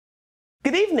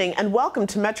Good evening and welcome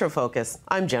to MetroFocus.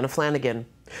 I'm Jenna Flanagan.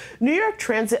 New York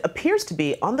Transit appears to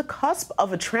be on the cusp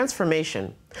of a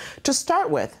transformation. To start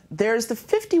with, there's the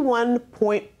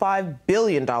 $51.5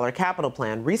 billion capital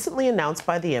plan recently announced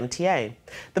by the MTA.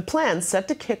 The plan, set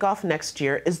to kick off next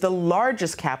year, is the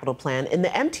largest capital plan in the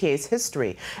MTA's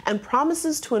history and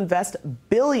promises to invest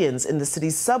billions in the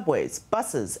city's subways,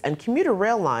 buses, and commuter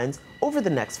rail lines over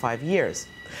the next 5 years.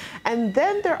 And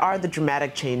then there are the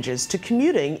dramatic changes to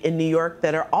commuting in New York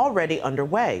that are already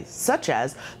underway, such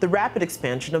as the rapid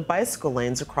expansion of bicycle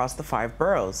lanes across the 5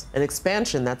 boroughs, an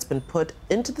expansion that's been put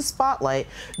into the spotlight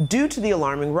due to the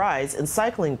alarming rise in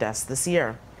cycling deaths this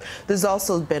year. There's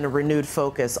also been a renewed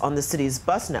focus on the city's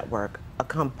bus network, a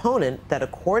component that,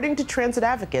 according to transit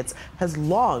advocates, has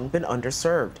long been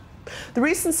underserved. The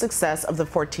recent success of the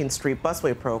 14th Street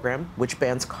busway program, which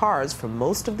bans cars from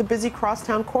most of the busy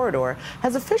crosstown corridor,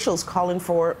 has officials calling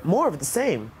for more of the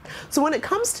same. So when it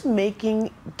comes to making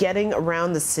getting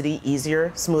around the city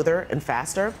easier, smoother, and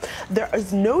faster, there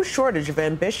is no shortage of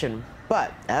ambition.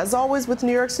 But, as always with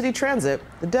New York City Transit,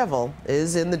 the devil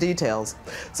is in the details.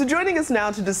 So joining us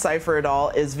now to decipher it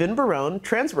all is Vin Barone,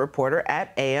 transit reporter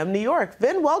at AM New York.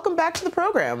 Vin, welcome back to the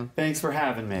program. Thanks for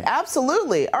having me.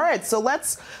 Absolutely. All right, so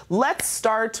let's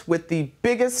start with the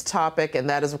biggest topic, and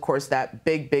that is, of course, that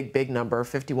big number,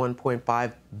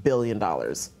 $51.5 billion.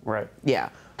 Right. Yeah.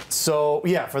 So,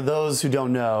 yeah, for those who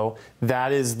don't know,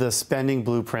 that is the spending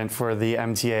blueprint for the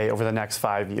MTA over the next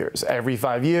 5 years. Every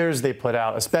 5 years, they put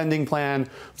out a spending plan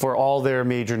for all their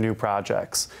major new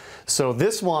projects. So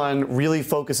this one really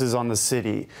focuses on the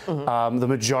city. Mm-hmm. The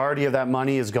majority of that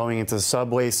money is going into the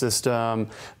subway system,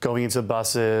 going into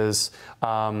buses,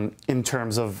 in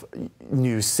terms of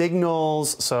new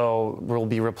signals. So we'll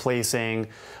be replacing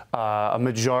a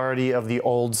majority of the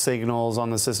old signals on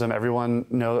the system. Everyone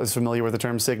is familiar with the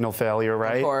term signal failure,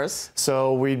 right? Of course.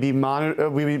 So we'd be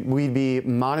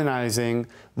modernizing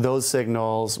those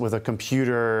signals with a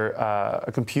computer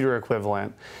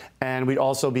equivalent. And we'd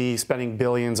also be spending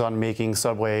billions on making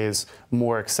subways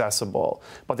more accessible.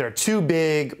 But there are two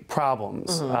big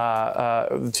problems,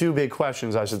 two big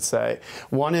questions, I should say.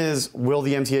 One is, will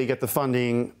the MTA get the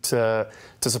funding to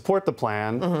support the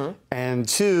plan? And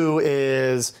two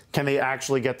is, can they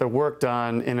actually get the work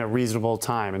done in a reasonable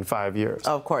time in 5 years?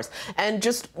 Of course. And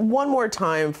just one more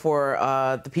time for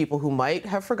the people who might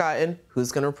have forgotten,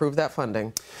 who's going to approve that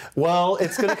funding? Well,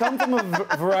 it's going to come from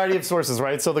a variety of sources,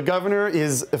 right? So the governor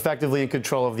is effectively in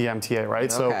control of the MTA,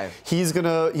 right? Okay. So he's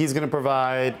gonna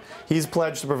provide. He's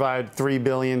pledged to provide $3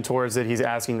 billion towards it. He's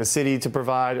asking the city to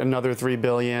provide another $3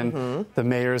 billion. The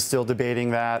mayor is still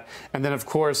debating that, and then of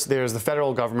course there's the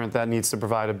federal government that needs to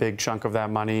provide a big chunk of that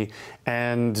money.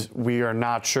 And we are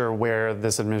not sure where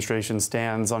this administration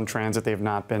stands on transit. They've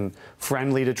not been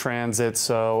friendly to transit,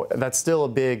 so that's still a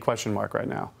big question mark right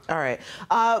now. All right.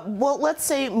 Well, let's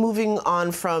say moving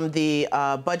on from the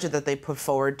budget that they put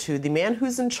forward to the man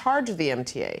who's in charge of the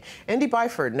MTA, Andy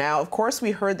Byford. Now, of course,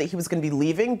 we heard that he was going to be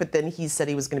leaving, but then he said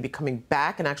he was going to be coming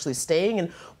back and actually staying.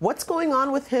 And what's going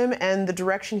on with him and the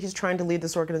direction he's trying to lead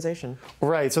this organization?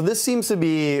 Right. So this seems to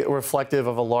be reflective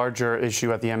of a larger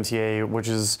issue at the MTA, which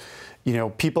is,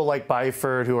 people like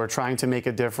Byford who are trying to make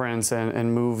a difference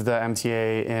and move the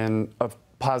MTA in a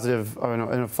positive, in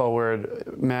a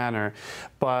forward manner,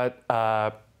 but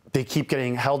they keep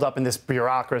getting held up in this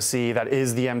bureaucracy that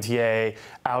is the MTA,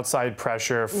 outside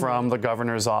pressure from the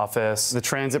governor's office. The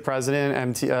transit president,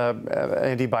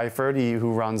 Andy Byford,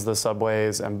 who runs the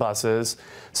subways and buses,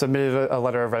 submitted a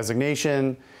letter of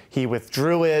resignation. He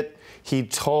withdrew it. He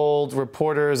told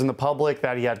reporters and the public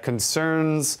that he had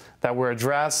concerns that were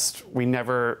addressed. We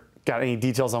never got any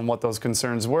details on what those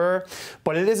concerns were.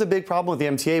 But it is a big problem with the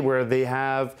MTA where they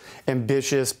have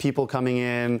ambitious people coming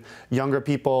in, younger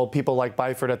people like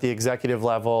Byford at the executive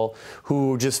level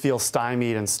who just feel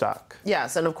stymied and stuck.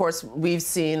 Yes, and of course, we've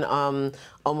seen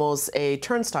almost a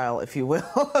turnstile, if you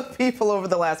will, of people over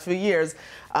the last few years,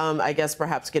 I guess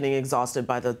perhaps getting exhausted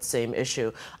by the same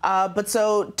issue. But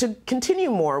so to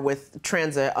continue more with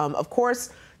transit, of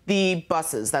course, the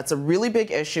buses, that's a really big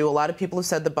issue. A lot of people have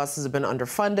said the buses have been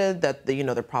underfunded, that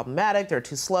they're problematic, they're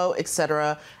too slow,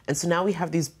 etc. And so now we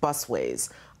have these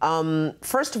busways.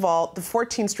 First of all, the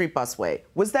 14th Street busway,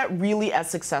 was that really as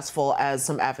successful as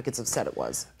some advocates have said it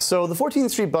was? So the 14th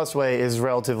Street busway is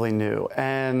relatively new,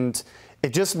 and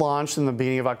it just launched in the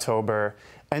beginning of October.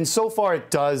 And so far,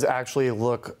 it does actually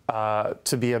look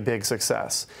to be a big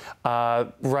success.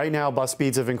 Right now, bus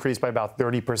speeds have increased by about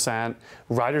 30%.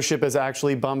 Ridership has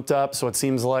actually bumped up, so it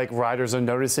seems like riders are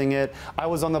noticing it. I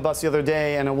was on the bus the other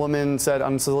day, and a woman said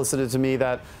unsolicited to me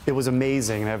that it was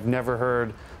amazing, and I've never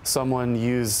heard someone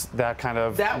use that kind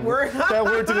of that word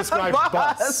to describe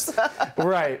bus.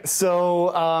 Right.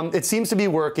 So it seems to be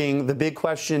working. The big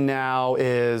question now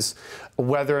is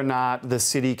whether or not the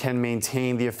city can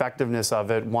maintain the effectiveness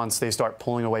of it once they start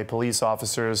pulling away police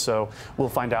officers. So we'll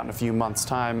find out in a few months'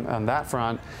 time on that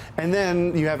front. And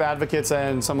then you have advocates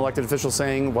and some elected officials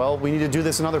saying, well, we need to do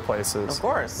this in other places. Of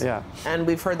course. Yeah. And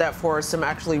we've heard that for some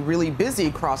actually really busy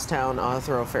crosstown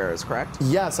thoroughfares, correct?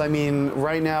 Yes. I mean,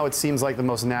 right now it seems like the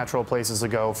most natural places to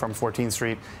go from 14th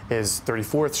Street is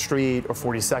 34th Street or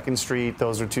 42nd Street.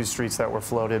 Those are two streets that were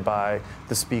floated by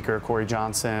the Speaker, Corey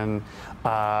Johnson.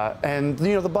 And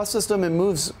you know, the bus system, it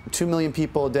moves 2 million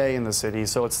people a day in the city,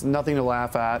 so it's nothing to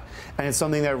laugh at, and it's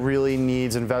something that really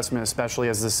needs investment, especially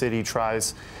as the city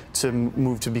tries to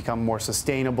move to become more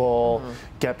sustainable,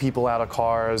 get people out of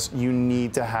cars. You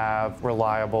need to have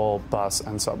reliable bus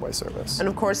and subway service. And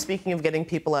of course, speaking of getting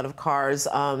people out of cars,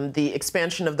 the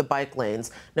expansion of the bike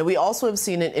lanes. Now, we also have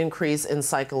seen an increase in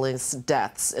cyclist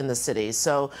deaths in the city.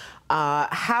 So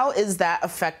how is that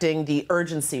affecting the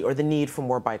urgency or the need for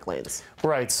more bike lanes?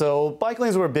 Right, so bike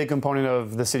lanes were a big component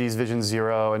of the city's Vision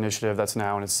Zero initiative that's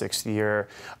now in its 6th year,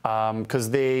 because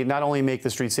they not only make the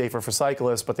streets safer for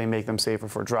cyclists, but they make them safer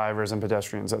for drivers and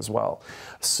pedestrians as well.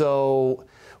 So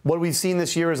what we've seen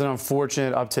this year is an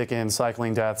unfortunate uptick in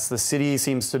cycling deaths. The city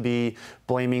seems to be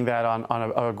blaming that on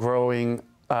a growing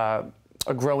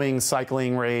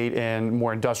cycling rate in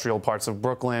more industrial parts of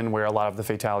Brooklyn, where a lot of the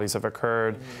fatalities have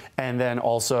occurred, and then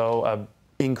also an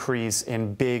increase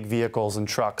in big vehicles and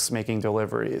trucks making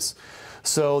deliveries.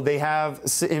 So they have,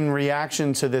 in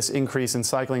reaction to this increase in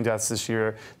cycling deaths this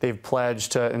year, they've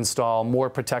pledged to install more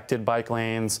protected bike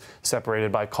lanes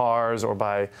separated by cars or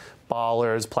by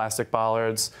bollards, plastic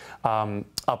bollards,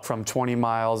 up from 20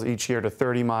 miles each year to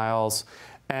 30 miles.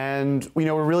 And you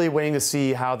know, we're really waiting to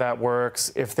see how that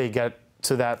works, if they get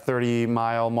to that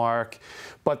 30-mile mark.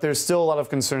 But there's still a lot of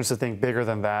concerns to think bigger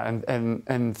than that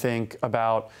and think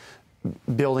about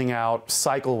building out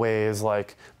cycleways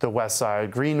like the West Side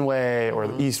Greenway or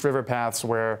the East River paths,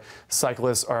 where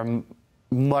cyclists are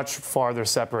much farther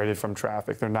separated from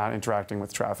traffic. They're not interacting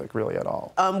with traffic really at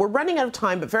all. We're running out of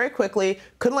time, but very quickly,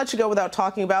 couldn't let you go without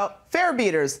talking about fare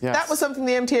beaters. Yes. That was something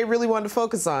the MTA really wanted to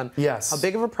focus on. Yes. How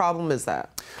big of a problem is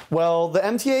that? Well, the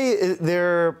MTA,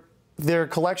 their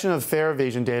collection of fare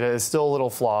evasion data is still a little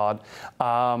flawed,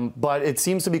 but it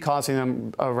seems to be costing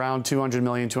them around $200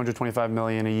 million, $225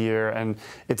 million a year, and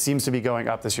it seems to be going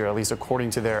up this year, at least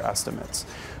according to their estimates.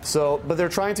 So, but they're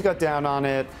trying to cut down on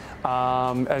it,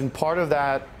 and part of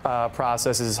that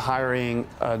process is hiring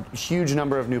a huge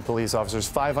number of new police officers,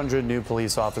 500 new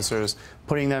police officers,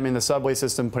 putting them in the subway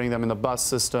system, putting them in the bus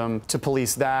system to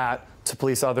police that, to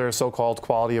police other so-called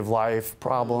quality of life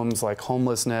problems like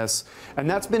homelessness. And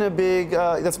that's been a big,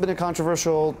 that's been a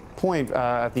controversial point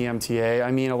at the MTA.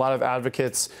 I mean, a lot of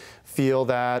advocates feel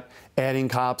that adding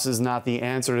cops is not the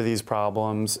answer to these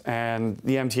problems, and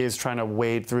the MTA is trying to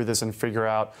wade through this and figure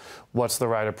out what's the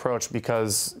right approach,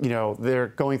 because, you know, they're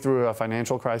going through a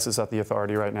financial crisis at the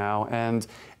authority right now, and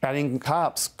adding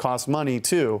cops costs money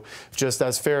too, just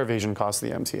as fare evasion costs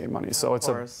the MTA money. So it's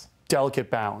a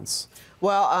delicate balance.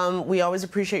 Well, we always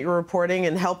appreciate your reporting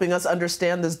and helping us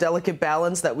understand this delicate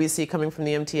balance that we see coming from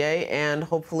the MTA, and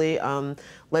hopefully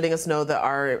letting us know that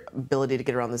our ability to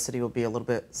get around the city will be a little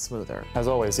bit smoother. As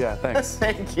always, yeah, thanks.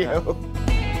 Thank you.